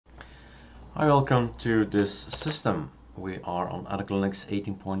Welcome to this system. We are on ArcoLinux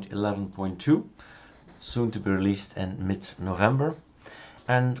 18.11.2, soon to be released in mid-November.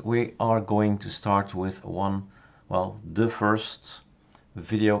 And we are going to start with the first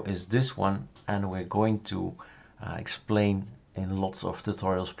video is this one, and we're going to explain in lots of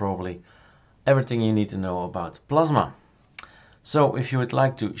tutorials probably everything you need to know about Plasma. So if you would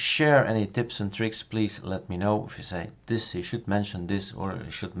like to share any tips and tricks, please let me know. If you say this, you should mention this, or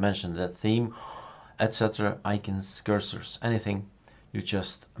you should mention that theme, etc. Icons, cursors, anything, you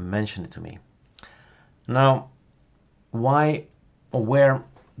just mention it to me. Now, why or where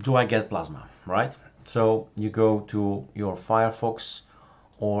do I get Plasma, right? So you go to your Firefox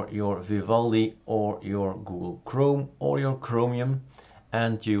or your Vivaldi or your Google Chrome or your Chromium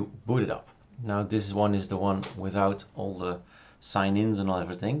and you boot it up. Now this one is the one without all the sign-ins and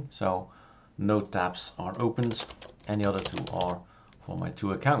everything, so no tabs are opened. Any other two are for my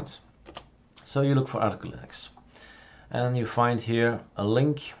two accounts. So you look for ArcoLinux and you find here a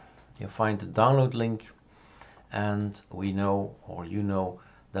link, you find the download link, and we know, or you know,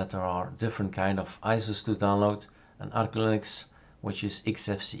 that there are different kind of ISOs to download. An ArcoLinux, which is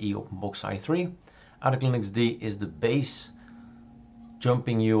XFCE OpenBox i3. ArcoLinux D is the base,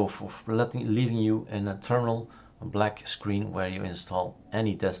 jumping you leaving you in a terminal, a black screen where you install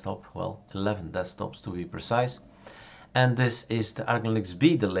any desktop, well, 11 desktops to be precise. And this is the ArcoLinux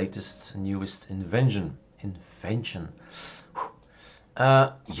B, the latest, newest invention.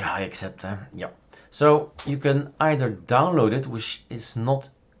 Yeah, I accept. Yeah. So you can either download it, which is not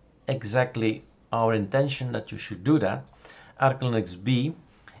exactly our intention that you should do that. ArcoLinux B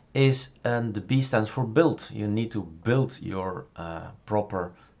is, and the B stands for build. You need to build your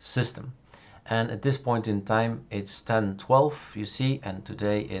proper system. And at this point in time, it's 10/12, you see, and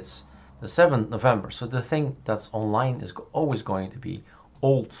today it's the 7th November. So the thing that's online is always going to be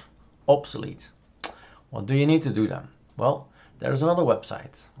old, obsolete. What do you need to do then? Well, there's another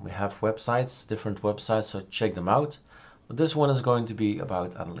website. We have websites, different websites, so check them out. But this one is going to be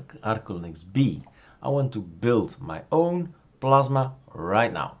about ArcoLinux B. I want to build my own Plasma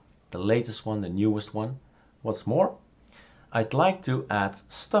right now. The latest one, the newest one. What's more, I'd like to add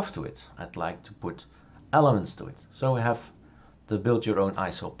stuff to it. I'd like to put elements to it. So we have the build your own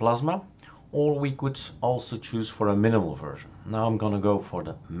ISO Plasma, or we could also choose for a minimal version. Now I'm gonna go for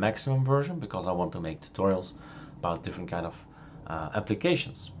the maximum version because I want to make tutorials about different kind of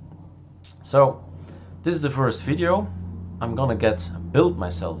applications. So this is the first video. I'm gonna build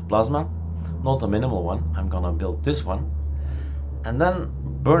myself Plasma, not a minimal one. I'm gonna build this one and then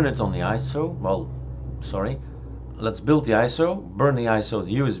burn it on the ISO. Let's build the ISO, burn the ISO,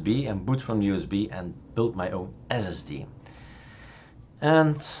 the USB, and boot from the USB and build my own SSD.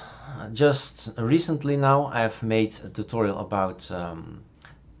 And just recently now I've made a tutorial about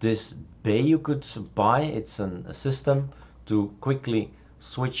this bay you could buy. It's a system to quickly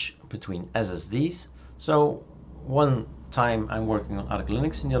switch between SSDs. So one time I'm working on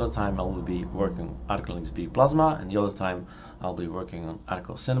ArcoLinux, and the other time I will be working on ArcoLinuxB Plasma, and the other time I'll be working on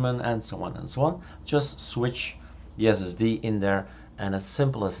ArcoCinnamon, and so on and so on. Just switch the SSD in there, and as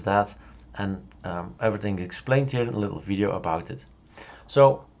simple as that, and everything explained here in a little video about it.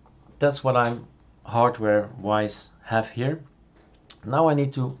 So that's what I'm hardware wise have here. Now I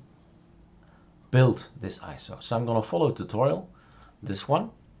need to build this ISO, so I'm going to follow a tutorial, this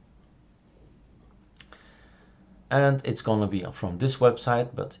one, and it's going to be from this website,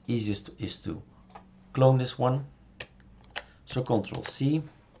 but easiest is to clone this one. So Ctrl C.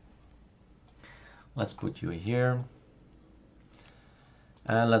 Let's put you here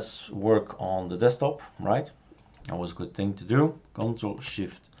and let's work on the desktop, right? That was a good thing to do. Ctrl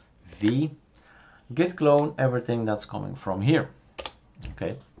Shift V, git clone everything that's coming from here.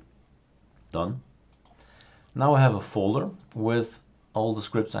 Okay, done. Now I have a folder with all the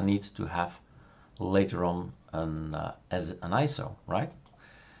scripts I need to have later on as an ISO, right?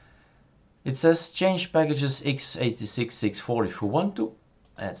 It says change packages x86 640 if you want to.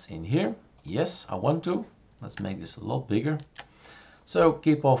 That's in here. Yes, I want to. Let's make this a lot bigger. So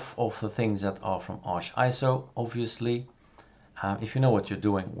keep off of the things that are from Arch ISO, obviously. If you know what you're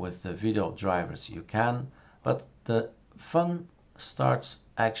doing with the video drivers, you can. But the fun starts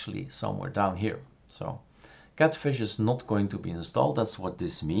actually somewhere down here. So Catfish is not going to be installed. That's what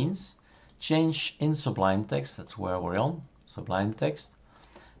this means. Change in Sublime Text. That's where we're on. Sublime Text.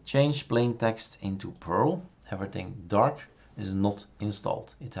 Change plain text into Perl. Everything dark is not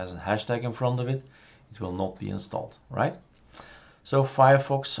installed. It has a hashtag in front of it. It will not be installed, right? So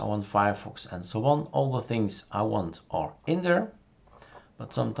Firefox, I want Firefox and so on. All the things I want are in there,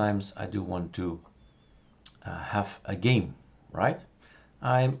 but sometimes I do want to have a game, right?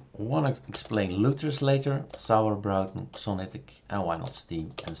 I want to explain Luther's later, Sauerbraten, Sonitic, and why not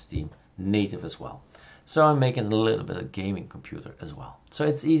Steam, and Steam native as well. So I'm making a little bit of gaming computer as well. So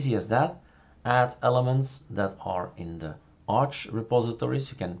it's easy as that. Add elements that are in the Arch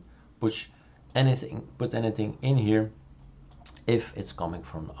repositories. You can put anything in here if it's coming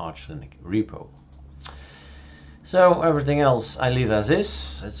from the ArcoLinux repo. So everything else I leave as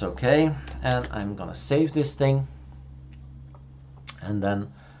is, it's okay. And I'm gonna save this thing. And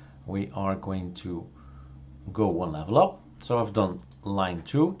then we are going to go one level up. So I've done line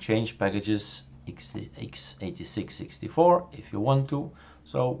 2, change packages x86-64 if you want to.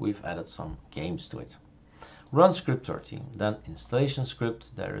 So we've added some games to it. Run script 30, then installation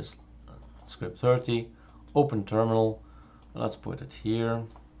script, there is script 30, open terminal, let's put it here,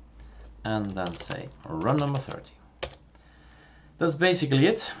 and then say run number 30. That's basically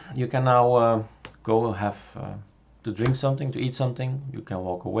it. You can now go have to drink something, to eat something, you can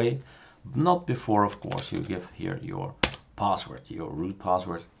walk away. Not before, of course, you give here your password, your root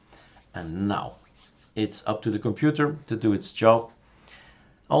password. And now it's up to the computer to do its job.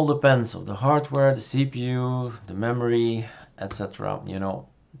 All depends on the hardware, the CPU, the memory, etc. You know,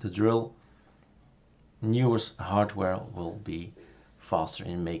 the drill. Newer hardware will be faster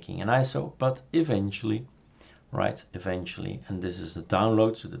in making an ISO, but eventually, right, eventually, and this is the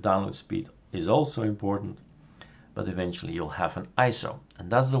download, so the download speed is also important, but eventually you'll have an ISO, and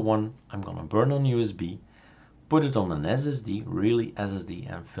that's the one I'm gonna burn on USB, put it on an SSD, really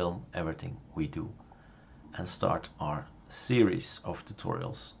SSD, and film everything we do, and start our series of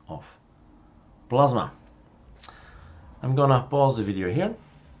tutorials of Plasma. I'm gonna pause the video here.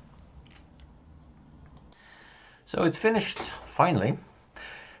 So it finished finally.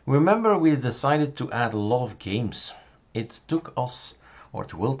 Remember, we decided to add a lot of games. It took us, or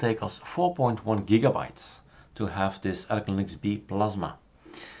it will take us, 4.1 gigabytes to have this ArcoLinuxB Plasma.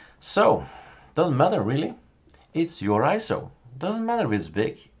 So, doesn't matter really. It's your ISO. Doesn't matter if it's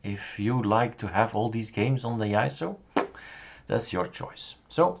big. If you like to have all these games on the ISO, that's your choice.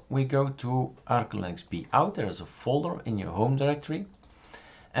 So we go to ArcoLinuxB out. There's a folder in your home directory,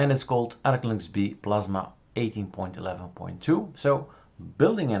 and it's called ArcoLinuxB Plasma 18.11.2. So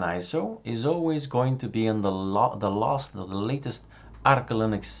building an ISO is always going to be in the latest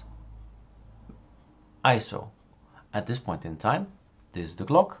ArcoLinux ISO. At this point in time, this is the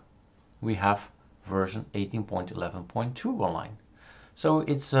clock. We have version 18.11.2 online. So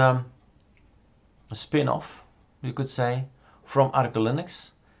it's a spin-off, you could say, from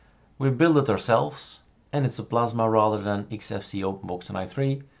ArcoLinux. We build it ourselves, and it's a Plasma rather than XFC, OpenBox, and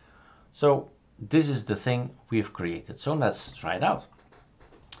i3. So this is the thing we've created. So let's try it out.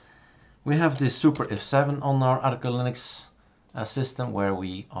 We have this Super F7 on our ArcoLinux system where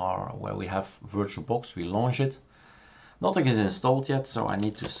we have VirtualBox. We launch it. Nothing is installed yet, so I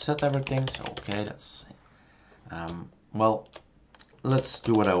need to set everything. So okay, that's well, let's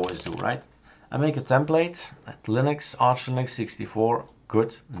do what I always do, right? I make a template at Linux, ArcoLinux 64,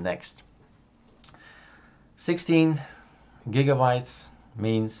 good, next. 16 gigabytes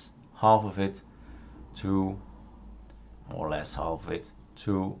means half of it to, more or less half of it,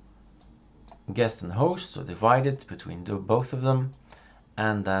 to guest and host, so divide it between both of them,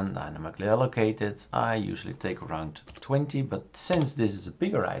 and then dynamically allocate it. I usually take around 20, but since this is a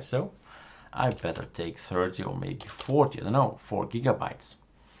bigger ISO, I better take 30 or maybe 40, I don't know, 4 gigabytes.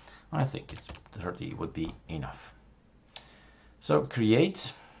 I think 30 would be enough. So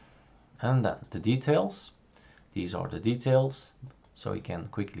create, and then the details. These are the details, so you can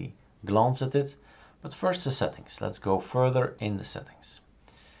quickly glance at it. But first the settings. Let's go further in the settings.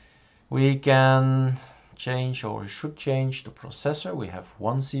 We can change, or should change, the processor. We have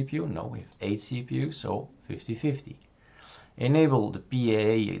one CPU, no, we have 8 CPUs, so 50-50. Enable the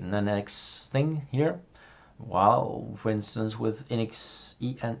PAA and NX thing here. While, for instance, with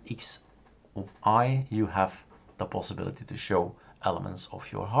ENXI, you have the possibility to show elements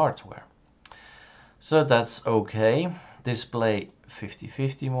of your hardware. So that's okay. Display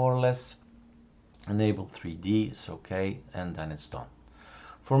 50-50 more or less. Enable 3D is okay, and then it's done.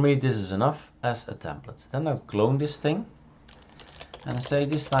 For me, this is enough as a template. Then I'll clone this thing and say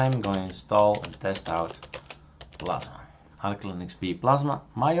this time I'm going to install and test out Plasma. ArcoLinuxB Plasma,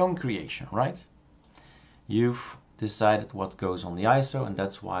 my own creation, right? You've decided what goes on the ISO, and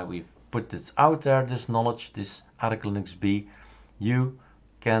that's why we've put it out there, this knowledge, this ArcoLinuxB. You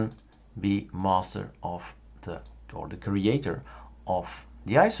can be master of the creator of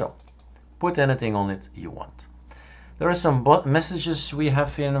the ISO. Put anything on it you want. There are some messages we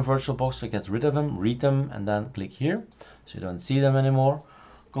have here in a VirtualBox, so get rid of them, read them, and then click here, so you don't see them anymore.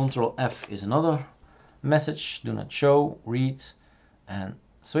 Control F is another message, do not show, read, and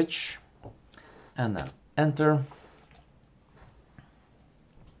switch, and then enter,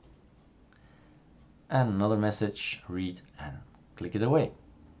 and another message, read, and click it away.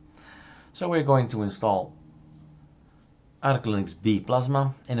 So we're going to install ArcoLinuxB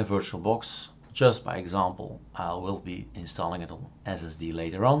Plasma in a virtual box. Just by example, I will be installing it on SSD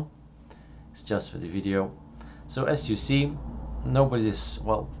later on. It's just for the video. So as you see,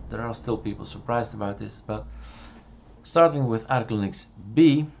 well, there are still people surprised about this, but starting with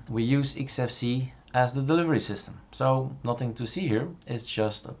ArcoLinuxB, we use XFC as the delivery system. So nothing to see here, it's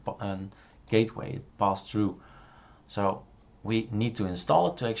just a gateway pass through. So we need to install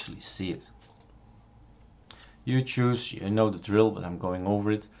it to actually see it. You choose, you know the drill, but I'm going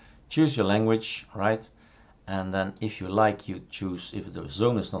over it. Choose your language, right? And then if you like, you choose, if the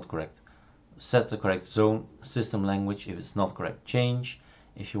zone is not correct, set the correct zone, system language. If it's not correct, change.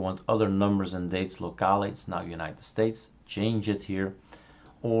 If you want other numbers and dates locale, it's now United States, change it here.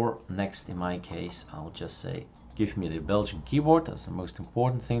 Or next, in my case, I'll just say, give me the Belgian keyboard. That's the most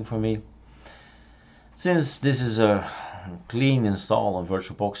important thing for me. Since this is a clean install on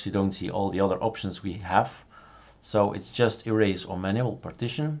VirtualBox, you don't see all the other options we have. So it's just erase or manual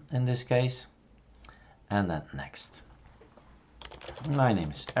partition in this case. And then next. My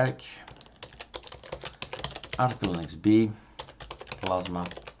name is Eric. ArcoLinuxB Plasma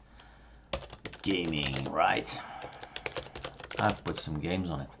Gaming, right? I've put some games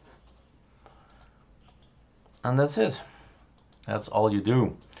on it. And that's it. That's all you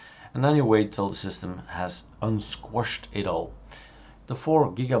do. And then you wait till the system has unsquashed it all. The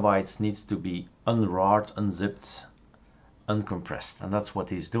 4 gigabytes needs to be unRARed, unzipped, uncompressed, and that's what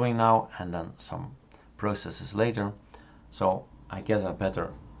he's doing now, and then some processes later. So I guess I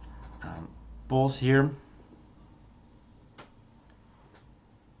better pause here.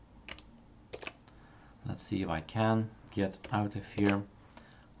 Let's see if I can get out of here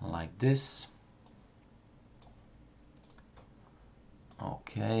like this.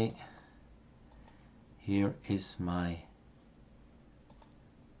 Okay, here is my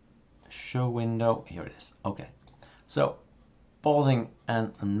show window. Here it is. Okay, so pausing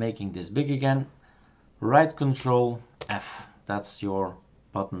and making this big again. Right control F, that's your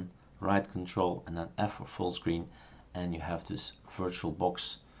button. Right control and then F for full screen, and you have this virtual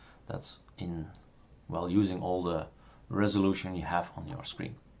box that's in, well, using all the resolution you have on your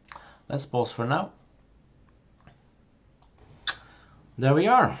screen. Let's pause for now. There we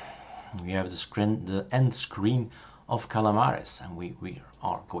are. We have the screen, the end screen of Calamares, and we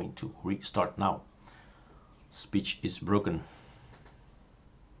are going to restart now. Speech is broken.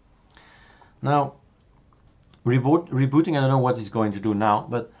 Now, rebooting, I don't know what it's going to do now,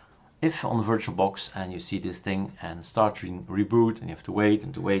 but if on VirtualBox and you see this thing and starting reboot and you have to wait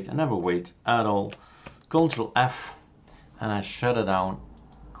and to wait and never wait at all, Control F, and I shut it down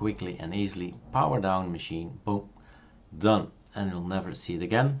quickly and easily, power down machine, boom, done, and you'll never see it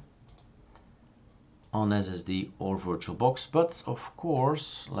again on SSD or VirtualBox. But of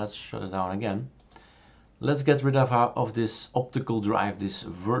course, let's shut it down again. Let's get rid of this optical drive, this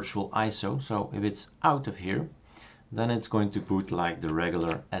virtual ISO. So if it's out of here, then it's going to boot like the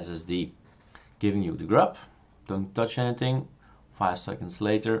regular SSD, giving you the grub. Don't touch anything. 5 seconds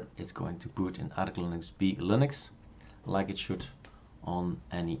later, it's going to boot in ArcoLinuxB Linux, like it should on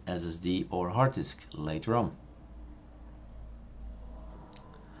any SSD or hard disk later on.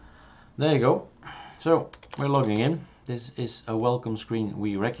 There you go. So we're logging in. This is a welcome screen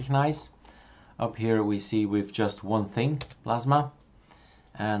we recognize. Up here we see with just one thing, Plasma,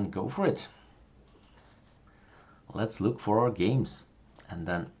 and go for it. Let's look for our games and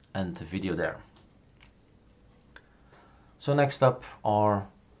then end the video there. So next up are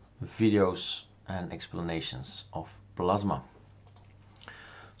videos and explanations of Plasma.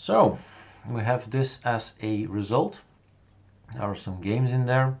 So we have this as a result. There are some games in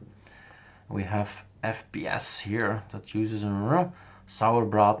there. We have FPS here that uses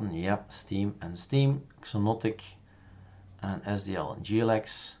Sauerbraten, yep, Steam and Steam, Xonotic and SDL and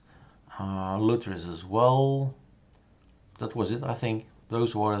GLX, Lutris as well. That was it, I think.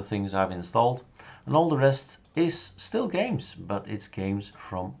 Those were the things I've installed, and all the rest is still games, but it's games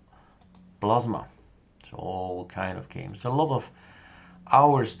from Plasma. So all kind of games. A lot of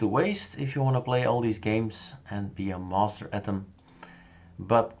hours to waste if you want to play all these games and be a master at them.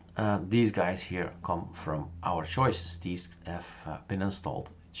 But these guys here come from our choices. These have been installed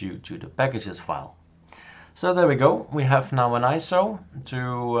due to the packages file. So there we go. We have now an ISO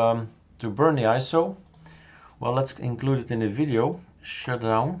to burn the ISO. Well, let's include it in the video. Shut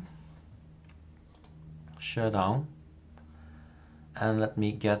down, and let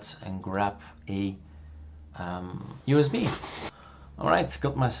me get and grab a USB. Alright,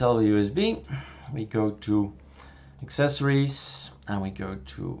 got myself a USB. We go to accessories and we go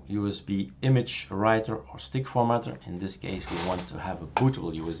to USB image writer or stick formatter. In this case we want to have a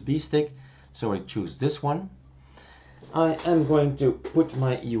bootable USB stick, so I choose this one. I am going to put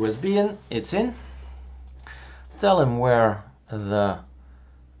my USB in, it's in. Tell him where the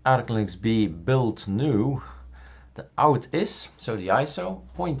ArcoLinuxB build new, the out is, so the ISO,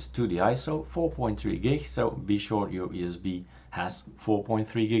 point to the ISO, 4.3 gig, so be sure your USB has 4.3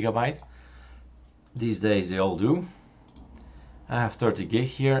 gigabyte. These days they all do. I have 30 gig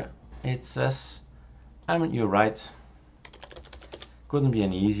here, it says, and you're right, couldn't be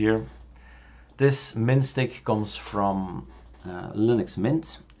any easier. This Mint stick comes from Linux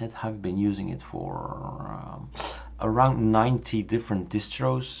Mint. I have been using it for around 90 different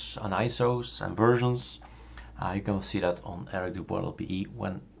distros and ISOs and versions. You can see that on eric-dubois.be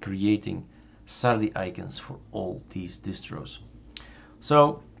when creating Saturday icons for all these distros.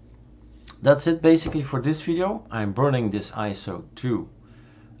 So that's it basically for this video. I'm burning this ISO to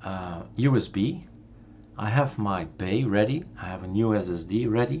USB. I have my bay ready. I have a new SSD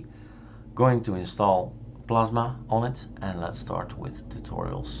ready. Going to install Plasma on it, and let's start with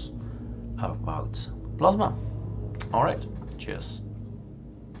tutorials about Plasma. All right, cheers.